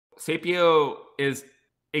Sapio is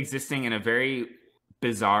existing in a very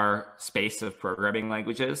bizarre space of programming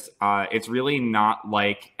languages. It's really not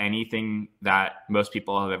like anything that most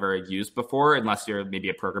people have ever used before, unless you're maybe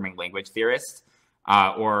a programming language theorist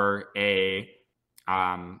or a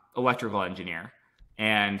electrical engineer.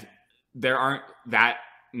 And there aren't that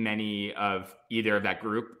many of either of that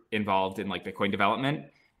group involved in like Bitcoin development.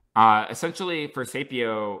 Essentially, for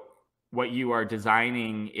Sapio, what you are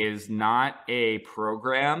designing is not a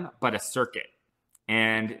program, but a circuit.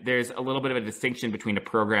 And there's a little bit of a distinction between a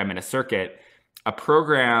program and a circuit. A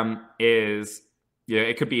program is,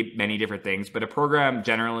 it could be many different things, but a program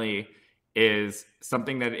generally is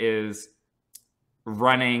something that is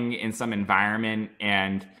running in some environment,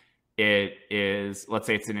 and it is, let's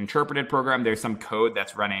say it's an interpreted program. There's some code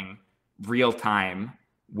that's running real time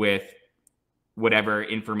with whatever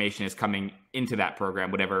information is coming into that program,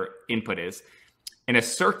 whatever input is. And a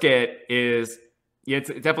circuit is, it's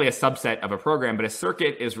definitely a subset of a program, but a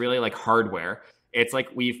circuit is really like hardware. It's like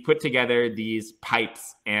we've put together these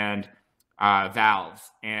pipes and valves,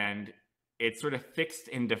 and it's sort of fixed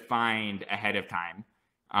and defined ahead of time.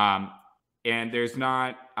 And there's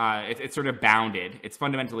not, it's sort of bounded. It's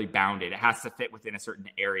fundamentally bounded. It has to fit within a certain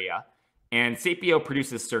area. And Sapio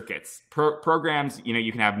produces circuits. Programs,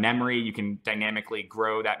 you can have memory. You can dynamically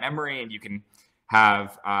grow that memory, and you can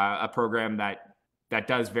have a program that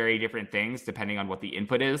does very different things depending on what the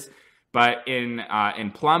input is. But in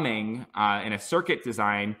plumbing, in a circuit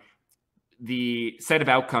design, the set of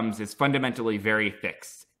outcomes is fundamentally very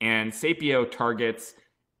fixed. And Sapio targets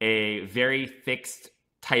a very fixed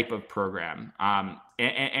type of program.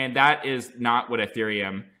 And that is not what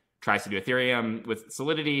Ethereum tries to do. Ethereum with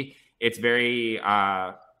Solidity, it's very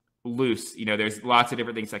loose. There's lots of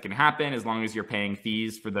different things that can happen as long as you're paying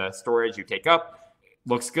fees for the storage you take up.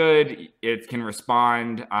 Looks good. It can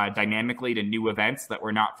respond dynamically to new events that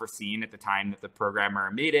were not foreseen at the time that the programmer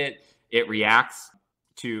made it. It reacts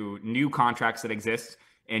to new contracts that exist,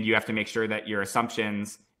 and you have to make sure that your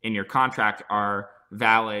assumptions in your contract are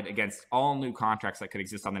valid against all new contracts that could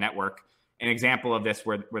exist on the network. An example of this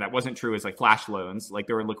where that wasn't true is like flash loans. Like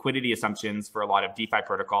there were liquidity assumptions for a lot of DeFi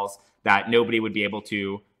protocols that nobody would be able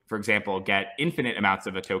to, for example, get infinite amounts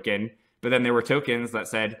of a token. But then there were tokens that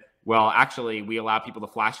said, well, actually, we allow people to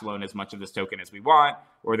flash loan as much of this token as we want.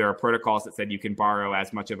 Or there are protocols that said you can borrow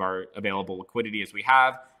as much of our available liquidity as we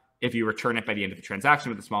have if you return it by the end of the transaction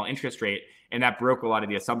with a small interest rate. And that broke a lot of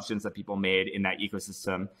the assumptions that people made in that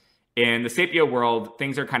ecosystem. In the Sapio world,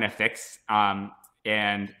 things are kind of fixed,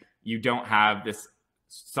 and you don't have this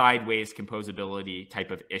sideways composability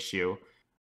type of issue.